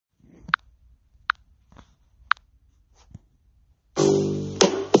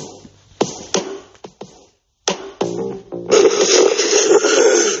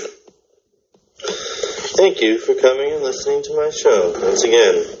Thank you for coming and listening to my show once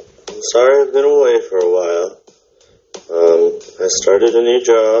again. Sorry I've been away for a while. I started a new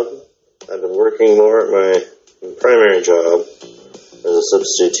job. I've been working more at my primary job as a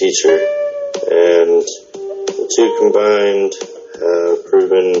substitute teacher, and the two combined have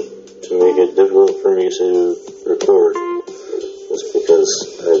proven to make it difficult for me to record, just because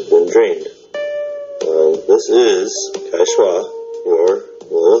I've been drained. This is Kai Schwa, your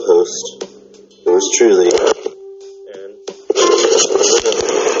loyal host, yours truly, and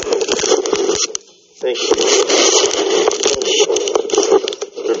thank you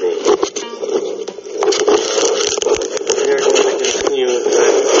for being here. We are going to continue with my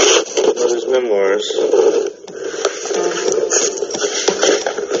mother's memoirs.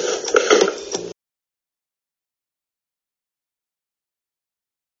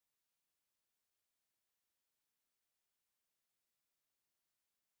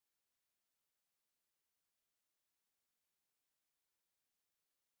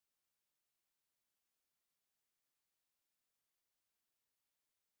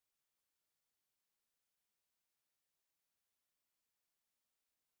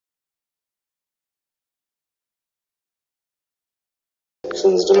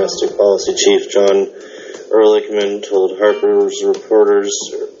 Domestic Policy Chief John Ehrlichman told Harper's reporters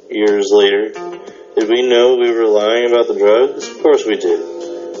years later, "Did we know we were lying about the drugs? Of course we did."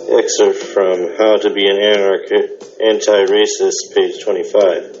 Excerpt from How to Be an Anti-Racist, page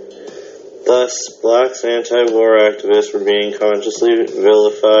 25. Thus, blacks and anti-war activists were being consciously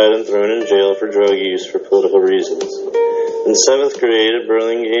vilified and thrown in jail for drug use for political reasons. In 7th grade at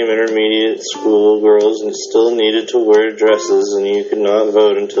Burlingame Intermediate School, girls still needed to wear dresses, and you could not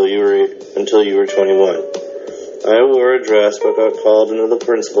vote until you were 21. I wore a dress but got called into the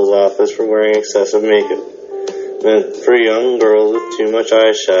principal's office for wearing excessive makeup. Meant for young girls with too much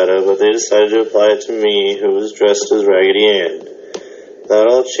eyeshadow, but they decided to apply it to me, who was dressed as Raggedy Ann. That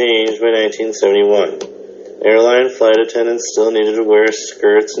all changed by 1971. Airline flight attendants still needed to wear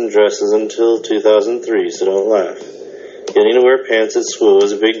skirts and dresses until 2003, so don't laugh. Getting to wear pants at school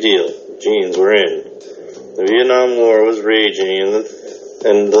was a big deal. Jeans were in. The Vietnam War was raging,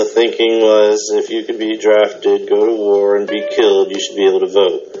 and the thinking was, if you could be drafted, go to war, and be killed, you should be able to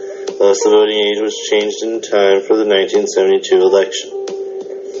vote. Thus, the voting age was changed in time for the 1972 election.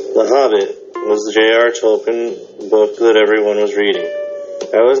 The Hobbit was the J.R. Tolkien book that everyone was reading.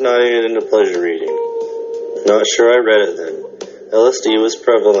 I was not even into pleasure reading. Not sure I read it then. LSD was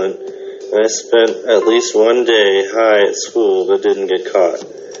prevalent, and I spent at least one day high at school but didn't get caught.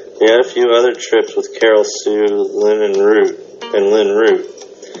 We had a few other trips with Carol Sue, Lynn Root.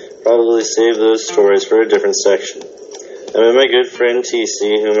 Probably save those stories for a different section. I met my good friend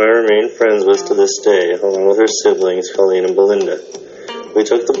TC, whom I remain friends with to this day, along with her siblings, Colleen and Belinda. We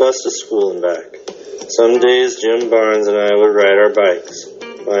took the bus to school and back. Some days Jim Barnes and I would ride our bikes.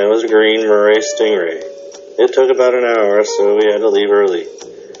 Mine was a green Murray Stingray. It took about an hour, so we had to leave early.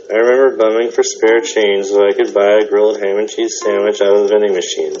 I remember bumming for spare change so I could buy a grilled ham and cheese sandwich out of the vending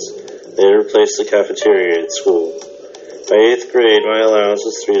machines. They had replaced the cafeteria at school. By 8th grade, my allowance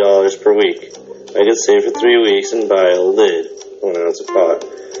was $3 per week. I could save for 3 weeks and buy a lid, 1 ounce of pot,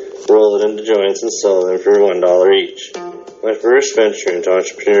 roll it into joints and sell them for $1 each. My first venture into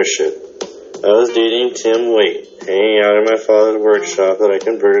entrepreneurship. I was dating Tim Waite, hanging out in my father's workshop that I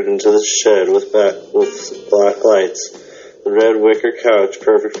converted into the shed with black lights. The red wicker couch,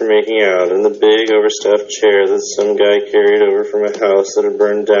 perfect for making out, and the big, overstuffed chair that some guy carried over from a house that had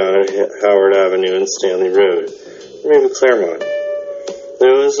burned down at Howard Avenue and Stanley Road, or maybe Claremont.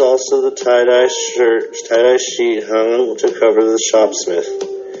 There was also the tie-dye sheet hung to cover the shopsmith.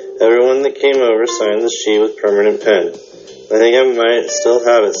 Everyone that came over signed the sheet with permanent pen. I think I might still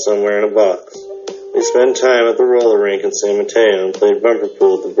have it somewhere in a box. We spent time at the roller rink in San Mateo and played bumper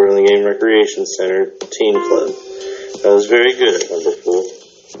pool at the Burlingame Recreation Center Teen Club. I was very good at bumper pool.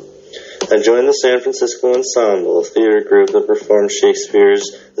 I joined the San Francisco Ensemble, a theater group that performed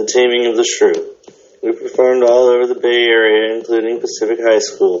Shakespeare's The Taming of the Shrew. We performed all over the Bay Area, including Pacific High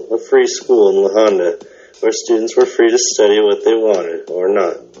School, a free school in La Honda, where students were free to study what they wanted, or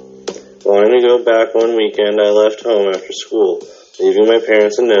not. Wanting to go back one weekend, I left home after school, leaving my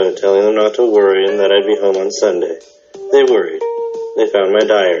parents a note telling them not to worry and that I'd be home on Sunday. They worried. They found my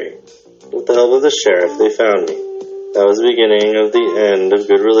diary. With the help of the sheriff, they found me. That was the beginning of the end of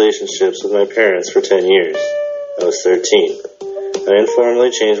good relationships with my parents for 10 years. I was 13. I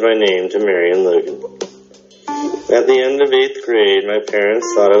informally changed my name to Marion Logan. At the end of 8th grade, my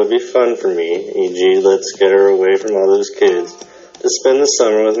parents thought it would be fun for me, e.g. let's get her away from all those kids, to spend the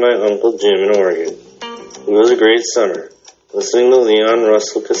summer with my Uncle Jim in Oregon. It was a great summer. listening to Leon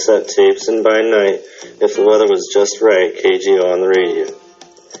Russell cassette tapes, and by night, if the weather was just right, KGO on the radio.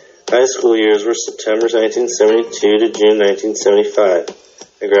 High school years were September 1972 to June 1975.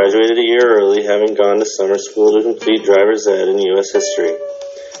 I graduated a year early, having gone to summer school to complete driver's ed in U.S. history.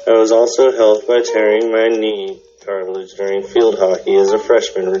 I was also helped by tearing my knee cartilage during field hockey as a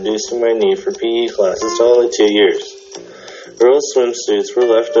freshman, reducing my need for PE classes to only 2 years. Girls' swimsuits were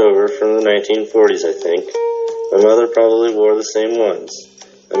left over from the 1940s, I think. My mother probably wore the same ones.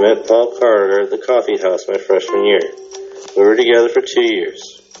 I met Paul Carter at the coffee house my freshman year. We were together for 2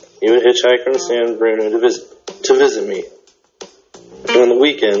 years. He would hitchhike from San Bruno to visit me. On the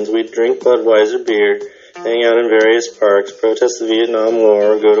weekends, we'd drink Budweiser beer, hang out in various parks, protest the Vietnam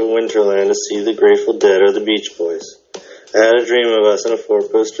War, or go to Winterland to see the Grateful Dead or the Beach Boys. I had a dream of us in a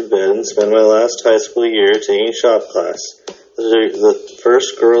four-poster bed and spent my last high school year taking shop class, the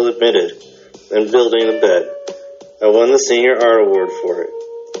first girl admitted, and building a bed. I won the Senior Art Award for it.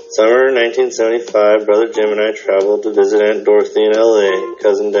 Summer 1975, Brother Jim and I traveled to visit Aunt Dorothy in L.A.,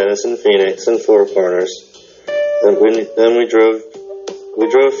 Cousin Dennis in Phoenix, and Four Corners. Then we drove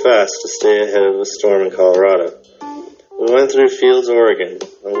fast to stay ahead of a storm in Colorado. We went through Fields, Oregon.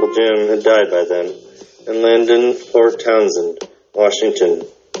 Uncle Jim had died by then, and landed in Fort Townsend, Washington,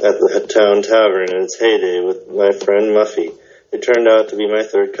 at the town tavern in its heyday with my friend Muffy, who turned out to be my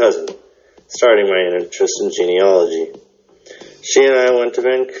third cousin, starting my interest in genealogy. She and I went to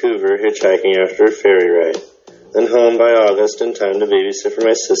Vancouver hitchhiking after a ferry ride, then home by August in time to babysit for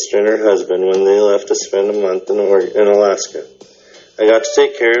my sister and her husband when they left to spend a month in Alaska. I got to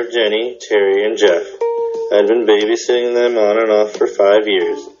take care of Jenny, Terry, and Jeff. I had been babysitting them on and off for 5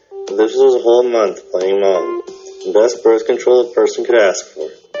 years, but this was a whole month playing mom, the best birth control a person could ask for.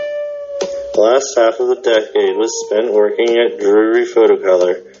 The last half of the decade was spent working at Drury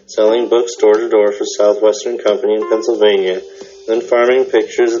Photocolor, selling books door to door for Southwestern Company in Pennsylvania, then farming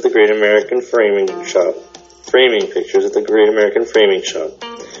pictures at the Great American Framing Shop,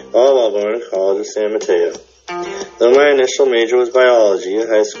 all while going to college at San Mateo. Though my initial major was biology, a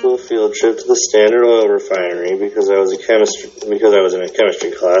high school field trip to the Standard Oil Refinery because I was in a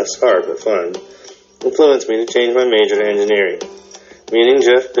chemistry class, hard but fun, influenced me to change my major to engineering. Meeting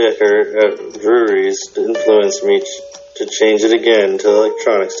Jeff Becker at Drury's influenced me to change it again to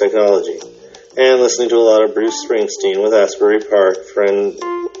electronics technology, and listening to a lot of Bruce Springsteen with Asbury Park friend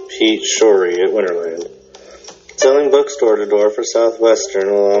Pete Shorey at Winterland. Selling books door to door for Southwestern,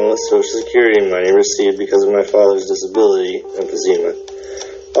 along with Social Security money received because of my father's disability, emphysema,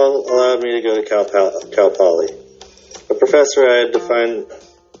 all allowed me to go to Cal Poly. A professor I had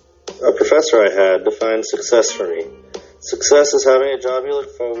defined success for me. Success is having a job you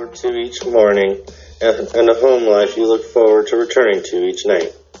look forward to each morning and a home life you look forward to returning to each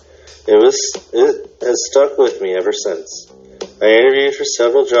night. It has stuck with me ever since. I interviewed for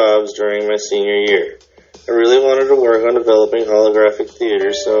several jobs during my senior year. I really wanted to work on developing holographic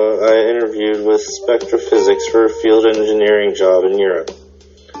theater, so I interviewed with Spectrophysics for a field engineering job in Europe.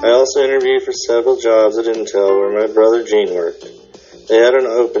 I also interviewed for several jobs at Intel where my brother Gene worked. They had an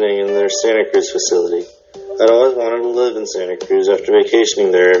opening in their Santa Cruz facility. I'd always wanted to live in Santa Cruz after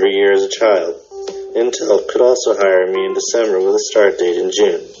vacationing there every year as a child. Intel could also hire me in December with a start date in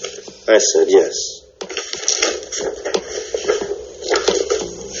June. I said yes.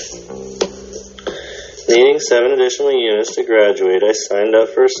 Needing 7 additional units to graduate, I signed up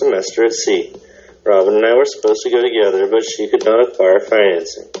for a semester at sea. Robin and I were supposed to go together, but she could not acquire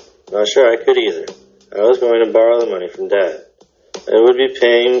financing. Not sure I could either. I was going to borrow the money from Dad. I would be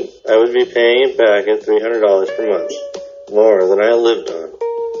paying it back at $300 per month, more than I lived on.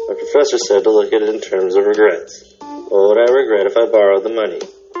 My professor said to look at it in terms of regrets. What would I regret if I borrowed the money?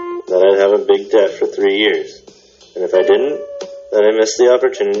 That I'd have a big debt for 3 years. And if I didn't, then I missed the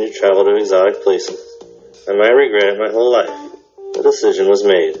opportunity to travel to exotic places. I might regret my whole life. The decision was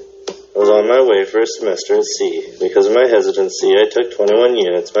made. I was on my way for a semester at sea. Because of my hesitancy, I took 21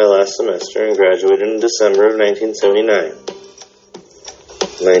 units my last semester and graduated in December of 1979.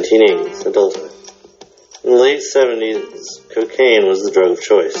 1980s, adulthood. In the late 70s, cocaine was the drug of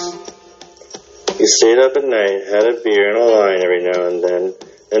choice. You stayed up at night, had a beer and a line every now and then,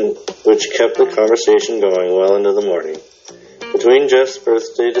 which kept the conversation going well into the morning. Between Jeff's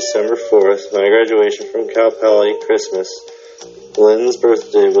birthday, December 4th, my graduation from Cal Poly, Christmas, Lynn's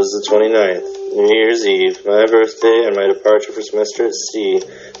birthday was the 29th, New Year's Eve, my birthday, and my departure for semester at sea,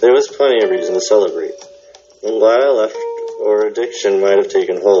 there was plenty of reason to celebrate. I'm glad I left, or addiction might have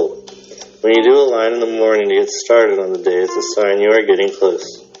taken hold. When you do a line in the morning to get started on the day, it's a sign you are getting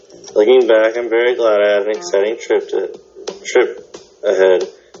close. Looking back, I'm very glad I had an exciting trip ahead,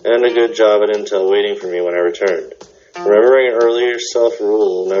 and a good job at Intel waiting for me when I returned. Remembering earlier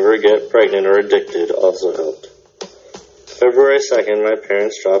self-rule, never get pregnant or addicted, also helped. February 2nd, my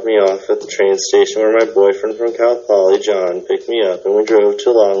parents dropped me off at the train station where my boyfriend from Cal Poly, John, picked me up, and we drove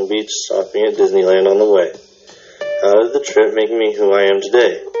to Long Beach, stopping at Disneyland on the way. How did the trip make me who I am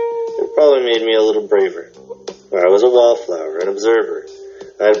today? It probably made me a little braver. I was a wallflower, an observer.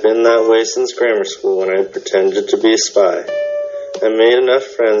 I had been that way since grammar school when I pretended to be a spy. I made enough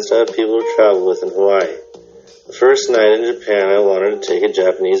friends to have people to travel with in Hawaii. The first night in Japan, I wanted to take a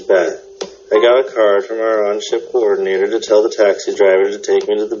Japanese bath. I got a card from our on-ship coordinator to tell the taxi driver to take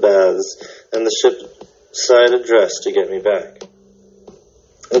me to the baths and the ship-side address to get me back.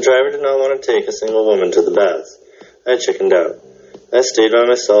 The driver did not want to take a single woman to the baths. I chickened out. I stayed by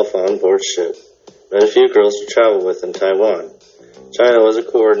myself on board ship. Met a few girls to travel with in Taiwan. China was a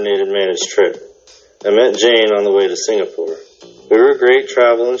coordinated managed trip. I met Jane on the way to Singapore. We were great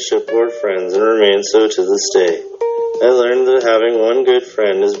travel and shipboard friends and remain so to this day. I learned that having one good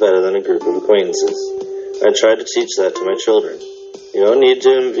friend is better than a group of acquaintances. I tried to teach that to my children. You don't need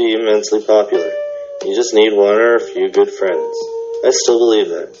to be immensely popular. You just need one or a few good friends. I still believe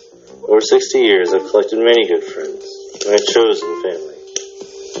that. Over 60 years, I've collected many good friends. My chosen family.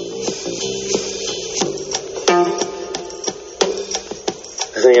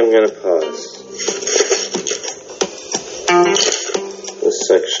 I think I'm going to pause. This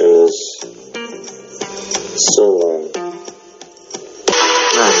section is so long.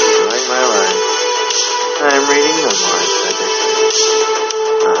 I'm enjoying my life. I'm reading memoirs by Dick.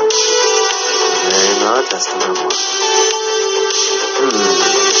 Very modest memoir.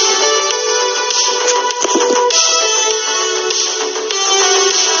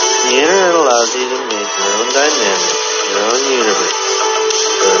 The internet allows you to make your own dynamic, your own universe.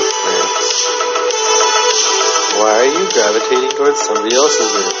 Good friends. Why are you gravitating towards somebody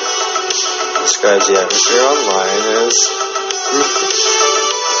else's universe? Describes the atmosphere online as ruthless.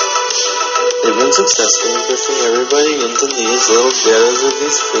 They've been successful in pushing everybody into these little ghettos of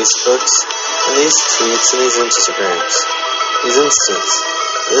these Facebooks and these tweets and these Instagrams. These instants.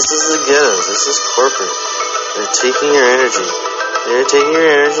 This is the ghettos. This is corporate. They're taking your energy. They're taking your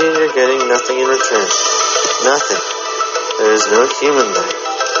energy and you're getting nothing in return. Nothing. There is no human there.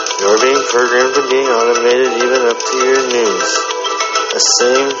 You're being programmed to being automated even up to your news. The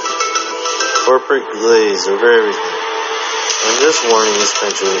same corporate glaze over everything. I'm just warning this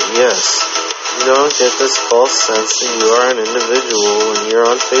country that yes, you don't get this false sense that you are an individual when you're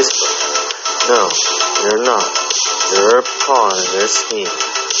on Facebook. No, you're not. You're a pawn in their scheme.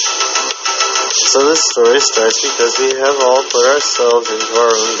 So this story starts because we have all put ourselves into our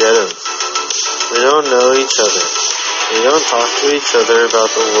own ghettos. We don't know each other. We don't talk to each other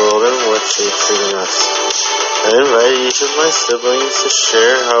about the world and what shapes it in us. I invite each of my siblings to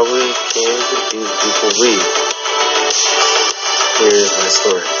share how we came to be the people we. Here is my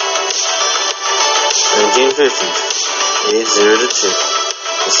story. 1950s, age 0 to 2.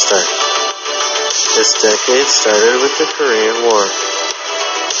 The start. This decade started with the Korean War,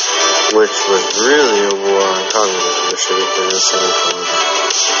 which was really a war on communism, or should have been a semi-communism.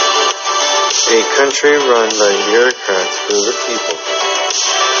 A country run by bureaucrats for the people,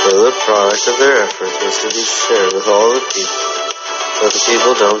 where the product of their efforts was to be shared with all the people, but the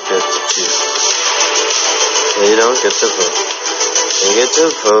people don't get to choose. They don't get to vote. They get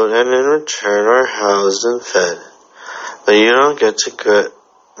to vote and in return are housed and fed. But you don't get to get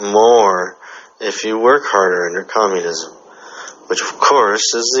more if you work harder under communism, which of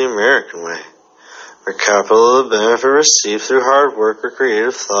course is the American way, where capital, the benefit received through hard work or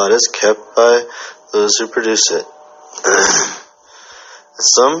creative thought, is kept by those who produce it. At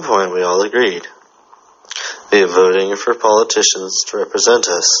some point we all agreed, via voting for politicians to represent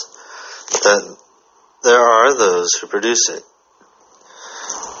us, that there are those who produce it.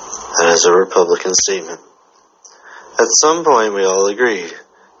 That is a Republican statement. At some point we all agreed,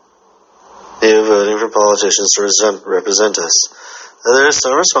 via voting for politicians to represent us, that there is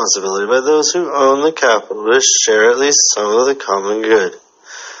some responsibility by those who own the capital to share at least some of the common good.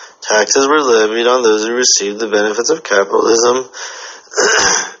 Taxes were levied on those who received the benefits of capitalism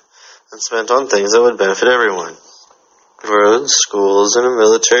and spent on things that would benefit everyone. Roads, schools, and a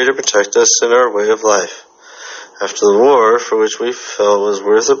military to protect us in our way of life. After the war, for which we felt was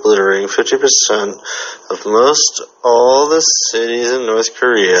worth obliterating 50% of most all the cities in North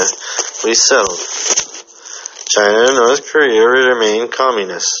Korea, we settled. China and North Korea remained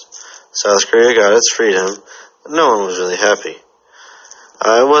communist. South Korea got its freedom, but no one was really happy.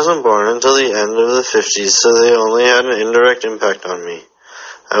 I wasn't born until the end of the 50s, so they only had an indirect impact on me.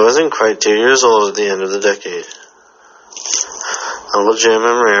 I wasn't quite 2 years old at the end of the decade. Uncle Jim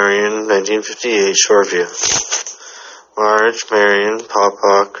and Marion, 1958, Shoreview. March, Marion,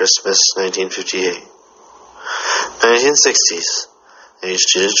 Pawpaw, Christmas, 1958. 1960s, age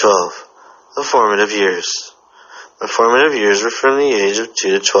 2 to 12. The formative years. My formative years were from the age of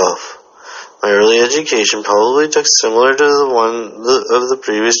 2 to 12. My early education probably took similar to the one of the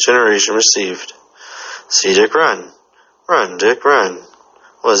previous generation received. See Dick run. Run, Dick, run.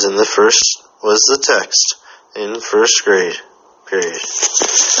 Was the text in first grade. Period.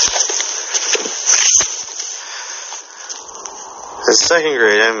 In second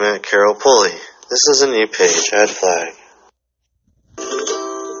grade, I met Carol Pulley. This is a new page. Add flag.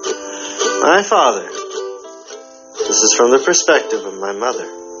 My father. This is from the perspective of my mother.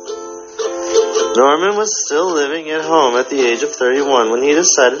 Norman was still living at home at the age of 31 when he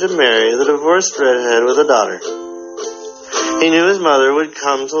decided to marry the divorced redhead with a daughter. He knew his mother would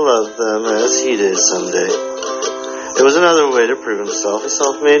come to love them as he did someday. It was another way to prove himself a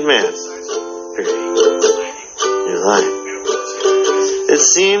self-made man. New line. It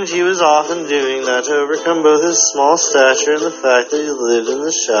seemed he was often doing that to overcome both his small stature and the fact that he lived in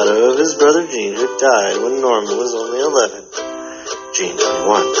the shadow of his brother Gene, who died when Norman was only 11. Gene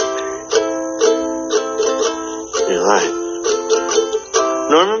 21. New line.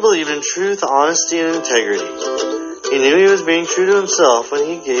 Norman believed in truth, honesty, and integrity. He knew he was being true to himself when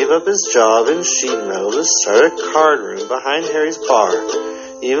he gave up his job in sheet metal to start a card room behind Harry's bar,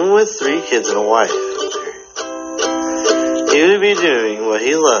 even with 3 kids and a wife. He would be doing what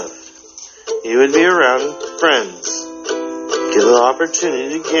he loved. He would be around friends, given the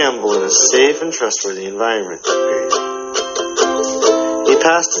opportunity to gamble in a safe and trustworthy environment. He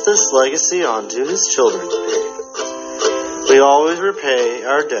passed this legacy on to his children. We always repay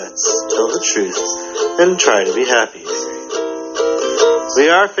our debts, tell the truth, and try to be happy. We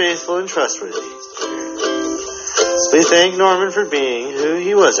are faithful and trustworthy. We thank Norman for being who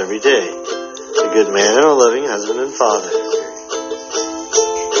he was every day, a good man and a loving husband and father.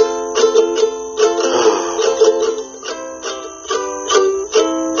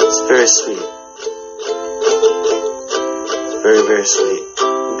 It's very sweet. Very, very sweet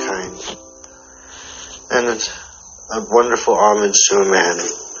and kind. And it's a wonderful homage to a man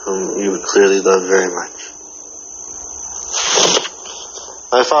whom you would clearly love very much.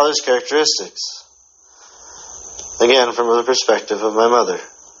 My father's characteristics. Again, from the perspective of my mother.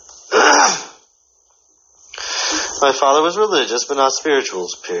 My father was religious, but not spiritual,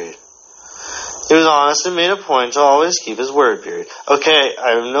 period. He was honest and made a point to always keep his word, period. Okay,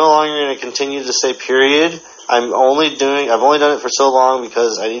 I'm no longer going to continue to say period. I've only done it for so long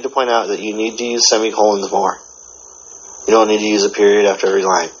because I need to point out that you need to use semicolons more. You don't need to use a period after every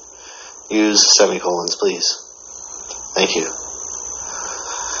line. Use semicolons, please. Thank you.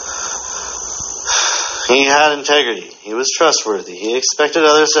 He had integrity. He was trustworthy. He expected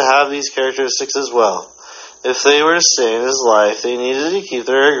others to have these characteristics as well. If they were to stay in his life, they needed to keep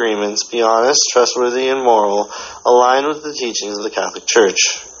their agreements, be honest, trustworthy, and moral, aligned with the teachings of the Catholic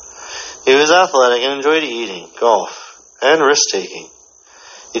Church. He was athletic and enjoyed eating, golf, and risk-taking.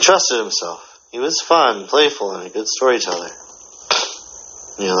 He trusted himself. He was fun, playful, and a good storyteller.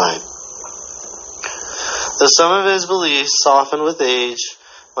 New line. Though some of his beliefs softened with age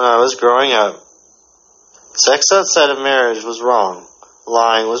when I was growing up, sex outside of marriage was wrong.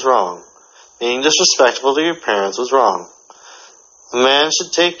 Lying was wrong. Being disrespectful to your parents was wrong. A man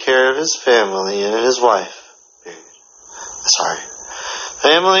should take care of his family and his wife.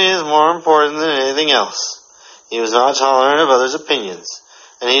 Family is more important than anything else. He was not tolerant of others' opinions,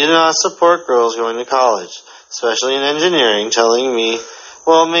 and he did not support girls going to college, especially in engineering, telling me,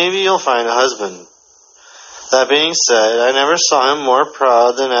 well, maybe you'll find a husband. That being said, I never saw him more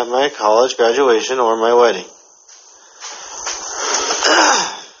proud than at my college graduation or my wedding.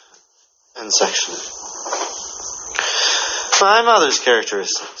 End section. My mother's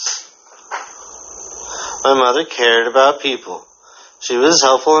characteristics. My mother cared about people. She was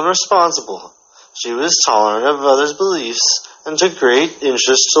helpful and responsible. She was tolerant of others' beliefs and took great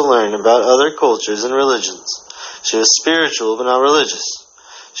interest to learn about other cultures and religions. She was spiritual but not religious.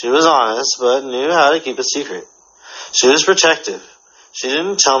 She was honest but knew how to keep a secret. She was protective. She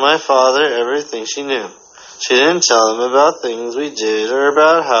didn't tell my father everything she knew. She didn't tell him about things we did or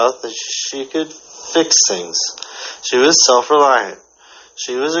about how she could fix things. She was self-reliant.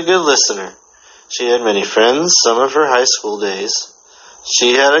 She was a good listener. She had many friends, some of her high school days.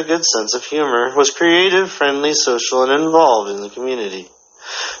 She had a good sense of humor, was creative, friendly, social, and involved in the community.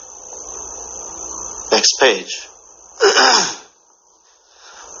 Next page.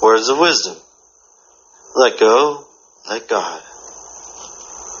 Words of wisdom. Let go, let God.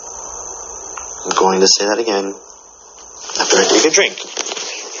 I'm going to say that again after I take a drink.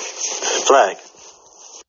 Flag.